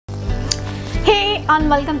and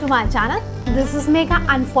welcome to my channel. This is Megha,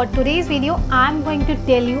 and for today's video I am going to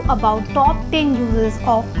tell you about top 10 uses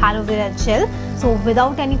of aloe vera gel. So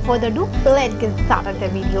without any further ado, let's get started the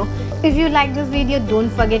video. If you like this video, don't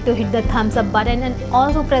forget to hit the thumbs up button and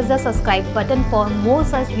also press the subscribe button for more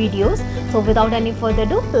such videos. So without any further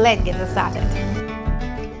ado, let's get started.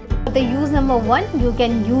 For the use number 1, you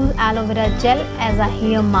can use aloe vera gel as a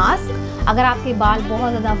hair mask. अगर आपके बाल बहुत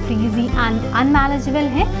ज़्यादा frizzy and unmanageable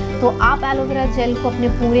हैं तो आप aloe vera gel को अपने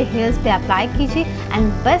पूरे हेयर्स पे अप्लाई कीजिए।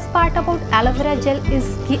 And best part about aloe vera gel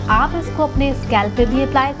is कि आप इसको अपने स्कैल्प पे भी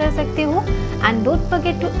अप्लाई कर सकते हो। And don't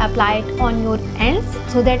forget to apply it on your ends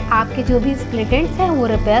so that आपके जो भी स्प्लिट एंड्स हैं वो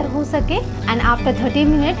रिपेयर हो सके। And after 30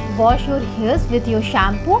 minute wash your hairs with your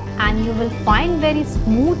shampoo and you will find very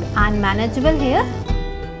smooth and manageable hair.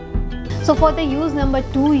 So for the use number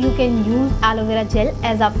 2, you can use aloe vera gel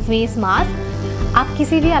as a face mask. आप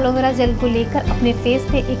किसी भी aloe vera gel को लेकर अपने face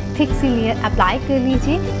पे एक thick सी layer apply कर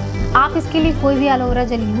लीजिए। आप इसके लिए कोई भी एलोवेरा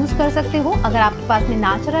जेल यूज़ कर सकते हो। अगर आपके पास में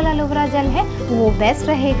नेचुरल एलोवेरा जेल है तो वो बेस्ट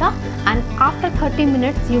रहेगा। And after 30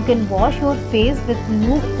 minutes you can wash your face with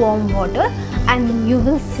lukewarm water and you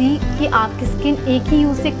will see कि आपकी स्किन एक ही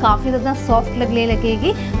यूज़ से काफ़ी ज़्यादा सॉफ्ट लगने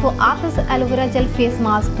लगेगी। तो आप इस एलोवेरा जेल फेस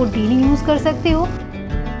मास्क को डेली यूज़ कर सकते हो।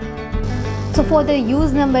 So for the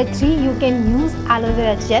use number 3, you can use aloe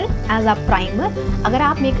vera gel as a primer. अगर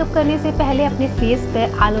आप मेकअप करने से पहले अपने फेस पे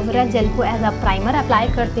एलोवेरा वेरा जेल को एज अ प्राइमर अप्लाई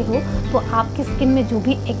करते हो तो आपकी स्किन में जो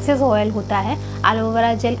भी एक्सेस ऑयल होता है एलोवेरा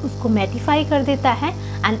वेरा जेल उसको मैटिफाई कर देता है।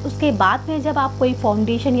 एंड उसके बाद में जब आप कोई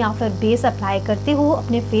फाउंडेशन या फिर बेस अप्लाई करते हो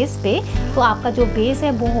अपने फेस पे तो आपका जो बेस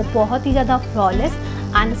है वो बहुत ही ज़्यादा फ्लॉलेस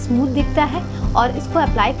एंड स्मूथ दिखता है। और इसको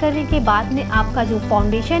अप्लाई करने के बाद में आपका जो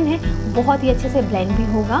फाउंडेशन है बहुत ही अच्छे से ब्लेंड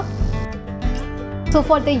भी होगा। So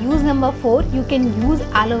for the use number 4, you can use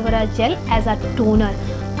aloe vera gel as a toner.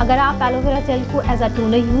 अगर आप एलोवेरा वेरा जेल को एज अ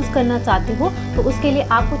टोनर यूज़ करना चाहते हो तो उसके लिए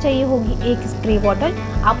आपको चाहिए होगी एक स्प्रे बॉटल।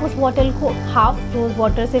 आप उस बॉटल को हाफ रोज़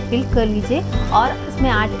वाटर से फिल कर लीजिए और इसमें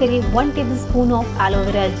ऐड करिए 1 tablespoon of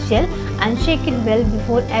aloe vera gel and shake it well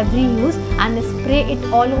before every use and spray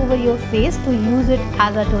it all over your face to use it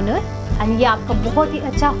as a toner. And ये आपका बहुत ही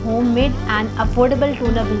अच्छा होममेड एंड अफोर्डेबल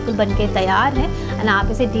टोनर बिल्कुल बनके तैयार है। एंड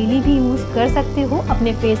आप इसे डेली भी यूज़ कर सकते हो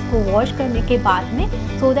अपने फेस को वॉश करने के बाद में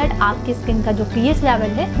सो दैट आपकी स्किन का जो pH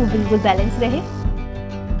लेवल है वो बिल्कुल बैलेंस रहे।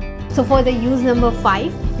 So for the use number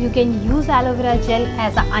 5, you can use aloe vera vera gel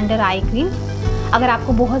as a under eye cream. अगर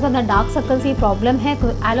आपको बहुत ज़्यादा डार्क सर्कल की प्रॉब्लम है तो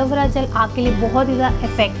एलोवेरा जेल आपके लिए बहुत ही ज़्यादा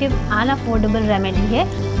इफेक्टिव एंड अफोर्डेबल रेमेडी है।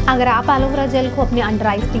 अगर आप एलोवेरा जेल को अपने अंडर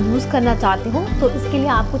आइज पे यूज़ करना चाहते हो तो इसके लिए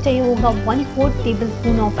आपको चाहिए होगा 1/4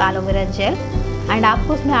 tablespoon of aloe vera gel and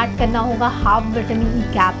आपको उसमें ऐड करना होगा हाफ विटामिन ई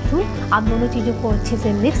कैप्सूल। आप दोनों चीज़ों को अच्छे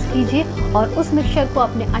से मिक्स कीजिए और उस मिक्सचर को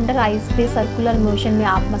अपने अंडर आइज पे सर्कुलर मोशन में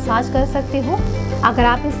आप मसाज कर सकते हो। अगर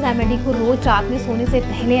आप इस रेमेडी को रोज़ रात में सोने से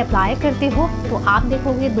पहले अप्लाई करते हो तो आप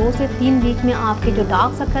देखोगे 2 से 3 वीक में आपके जो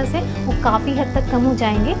डार्क सर्कल्स हैं वो काफ़ी हद तक कम हो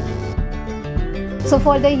जाएंगे। So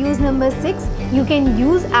for the use number 6, you can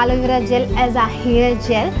use aloe vera gel as a hair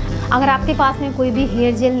gel. अगर आपके पास में कोई भी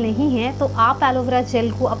हेयर जेल नहीं है तो आप एलोवेरा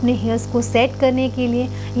जेल को अपने हेयर्स को सेट करने के लिए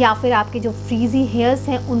या फिर आपके जो फ्रीजी हेयर्स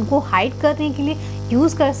हैं उनको हाइड करने के लिए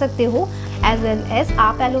यूज़ कर सकते हो। एज वेल एज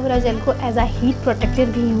आप एलोवेरा जेल को एज अ हीट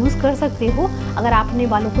प्रोटेक्टर भी यूज़ कर सकते हो। अगर आप अपने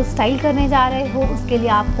बालों को स्टाइल करने जा रहे हो उसके लिए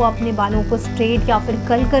आपको अपने बालों को स्ट्रेट या फिर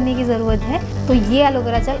कर्ल करने की ज़रूरत है तो ये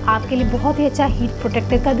एलोवेरा जेल आपके लिए बहुत ही अच्छा हीट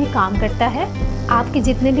प्रोटेक्टर का भी काम करता है। आपके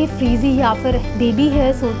जितने भी फ्रीजी या फिर बेबी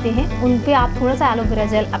हेयर्स होते हैं उन पे आप थोड़ा सा एलोवेरा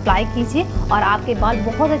जेल अप्लाई कीजिए और आपके बाल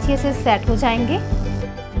बहुत अच्छे से सेट हो जाएंगे।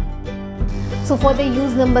 So for the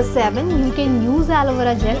use number 7, you can use aloe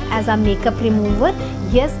vera gel as a makeup remover.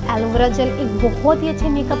 Yes, aloe vera vera gel एक बहुत ही अच्छे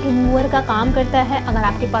मेकअप रिमूवर का काम करता है। अगर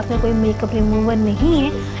आपके पास में कोई मेकअप रिमूवर नहीं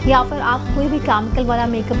है या फिर आप कोई भी केमिकल वाला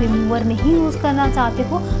मेकअप रिमूवर नहीं यूज़ करना चाहते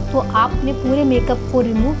हो तो आप अपने पूरे मेकअप को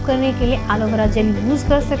रिमूव करने के लिए एलोवेरा वेरा जेल यूज़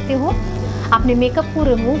कर सकते हो। अपने मेकअप को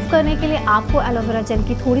रिमूव करने के लिए आपको एलोवेरा वेरा जेल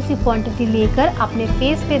की थोड़ी सी क्वांटिटी लेकर अपने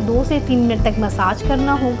फेस पे 2 से 3 मिनट तक मसाज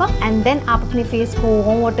करना होगा एंड देन आप अपने फेस को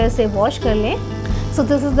वार्म वाटर से वॉश कर लें। So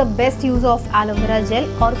this is the best use of aloe vera vera gel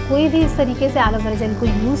और कोई भी इस तरीके से एलोवेरा वेरा जेल को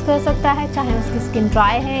यूज़ कर सकता है, चाहे उसकी स्किन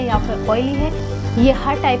ड्राई है या फिर ऑयली है। ये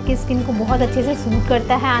हर टाइप की स्किन को बहुत अच्छे से सूट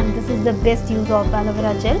करता है and this is the best use of aloe vera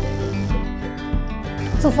vera gel.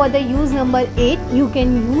 So for the use number 8, you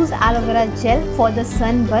can use aloe vera gel for the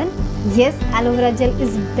sunburn. Yes, aloe vera gel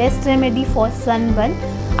is best remedy for sunburn.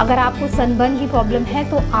 अगर आपको sunburn की problem है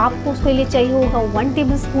तो आपको उसके लिए चाहिए होगा 1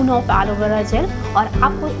 tablespoon of aloe vera vera gel और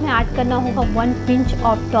आपको उसमें ऐड करना होगा 1 पिंच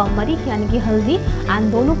ऑफ टर्मरिक यानी कि हल्दी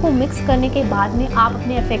एंड दोनों को मिक्स करने के बाद में आप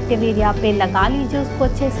अपने अफेक्टिव एरिया पे लगा लीजिए उसको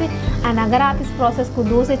अच्छे से एंड अगर आप इस प्रोसेस को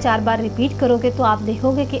 2 से 4 बार रिपीट करोगे तो आप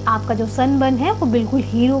देखोगे कि आपका जो सनबर्न है वो बिल्कुल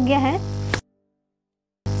हील हो गया है।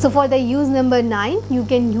 So for the use number 9, you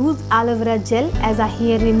can use aloe vera gel as a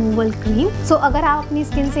hair removal cream. So अगर आप अपनी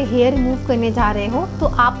स्किन से हेयर रिमूव करने जा रहे हो तो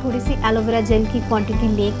आप थोड़ी सी एलोवेरा जेल की क्वांटिटी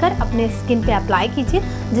लेकर अपने स्किन पे अप्लाई कीजिए,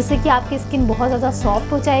 जिससे कि आपकी स्किन बहुत ज़्यादा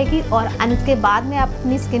सॉफ्ट हो जाएगी। और उसके बाद में आप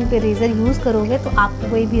अपनी स्किन पे रेजर यूज़ करोगे तो आपको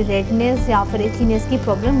कोई भी रेडनेस या फिर इचीनेस की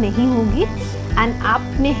प्रॉब्लम नहीं होगी। एंड आप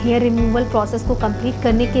अपने हेयर रिमूवल प्रोसेस को कंप्लीट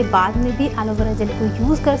करने के बाद में भी एलोवेरा जेल को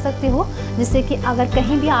यूज़ कर सकते हो, जिससे कि अगर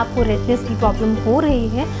कहीं भी आपको रेडनेस की प्रॉब्लम हो रही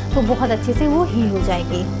है तो बहुत अच्छे से वो हील हो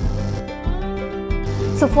जाएगी।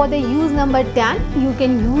 So for the use number 10, you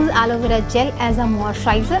can use aloe vera gel as a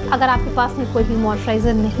moisturiser. अगर आपके पास में कोई भी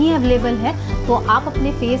मॉइस्चराइज़र नहीं अवेलेबल है तो आप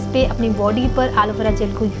अपने फेस पे, अपनी बॉडी पर एलोवेरा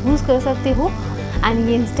जेल को यूज़ कर सकते हो एंड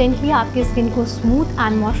ये इंस्टेंटली आपकी स्किन को स्मूथ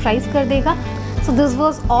एंड मॉइस्चराइज कर देगा। So this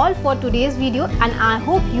was all for today's video and I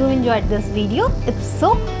hope you enjoyed this video. If so,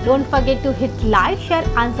 don't forget to hit like, share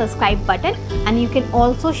and subscribe button, and you can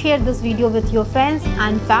also share this video with your friends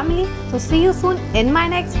and family. So see you soon in my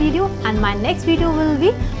next video, and my next video will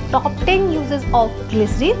be top 10 uses of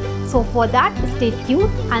glycerin. So for that, stay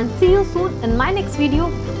tuned and see you soon in my next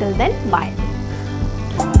video. Till then, bye.